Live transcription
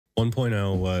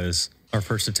1.0 was our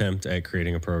first attempt at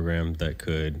creating a program that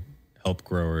could help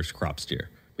growers crop steer.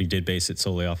 We did base it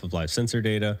solely off of live sensor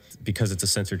data. Because it's a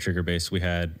sensor trigger base, we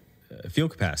had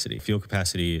field capacity. Field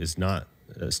capacity is not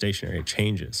stationary, it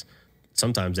changes.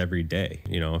 Sometimes every day.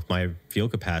 You know, if my field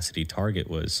capacity target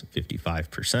was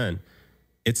 55%,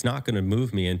 it's not going to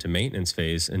move me into maintenance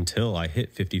phase until I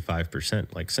hit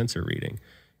 55%, like sensor reading.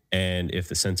 And if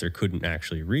the sensor couldn't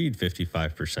actually read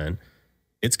 55%,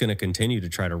 it's going to continue to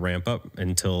try to ramp up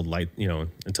until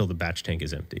until the batch tank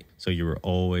is empty. So you were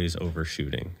always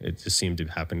overshooting. It just seemed to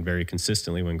happen very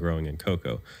consistently when growing in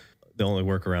cocoa. The only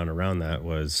workaround around that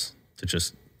was to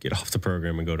just get off the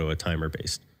program and go to a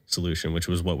timer-based solution, which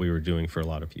was what we were doing for a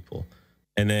lot of people.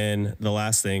 And then the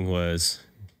last thing was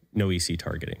no EC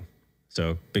targeting.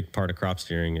 So a big part of crop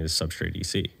steering is substrate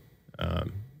EC.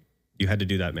 You had to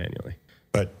do that manually.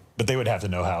 But they would have to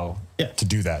know how to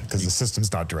do that because the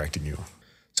system's not directing you.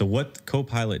 So what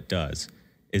Copilot does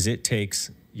is it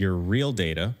takes your real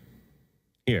data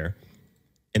here,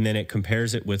 and then it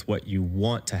compares it with what you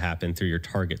want to happen through your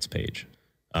targets page.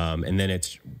 And then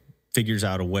it figures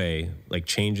out a way, like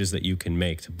changes that you can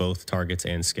make to both targets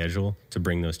and schedule to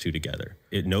bring those two together.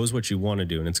 It knows what you want to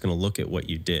do, and it's going to look at what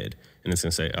you did, and it's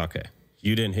going to say, okay,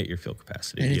 you didn't hit your field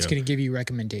capacity. And it's going to give you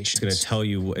recommendations. It's going to tell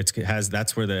you,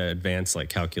 that's where the advanced like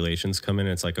calculations come in.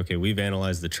 It's like, okay, we've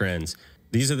analyzed the trends.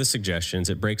 These are the suggestions.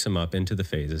 It breaks them up into the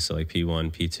phases. So like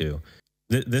P1, P2.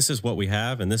 This is what we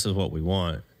have and this is what we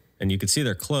want. And you can see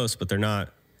they're close, but they're not,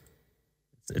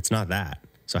 it's not that.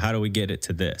 So how do we get it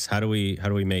to this? How do we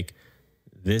make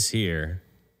this here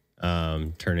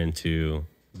turn into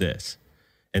this?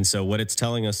 And so what it's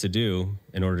telling us to do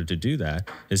in order to do that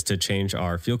is to change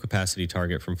our field capacity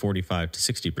target from 45 to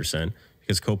 60%,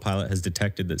 because Copilot has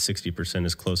detected that 60%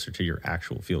 is closer to your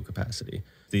actual field capacity.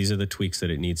 These are the tweaks that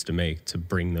it needs to make to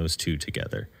bring those two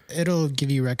together. It'll give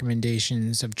you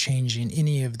recommendations of changing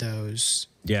any of those.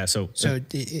 Yeah, so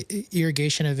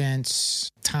irrigation events,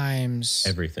 times,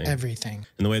 everything.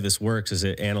 And the way this works is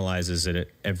it analyzes it at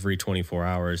every 24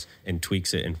 hours and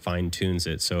tweaks it and fine tunes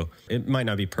it. So it might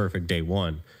not be perfect day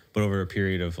one, but over a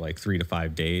period of like 3 to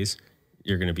 5 days,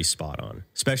 you're going to be spot on,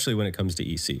 especially when it comes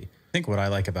to EC. I think what I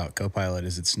like about Copilot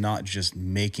is it's not just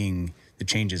making the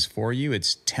changes for you,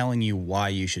 it's telling you why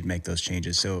you should make those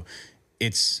changes. So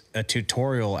it's a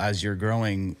tutorial as you're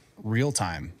growing real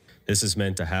time. This is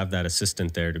meant to have that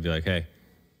assistant there to be like, hey,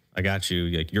 I got you.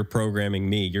 Like, you're programming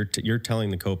me. You're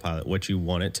telling the Copilot what you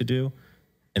want it to do,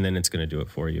 and then it's going to do it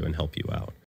for you and help you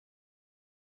out.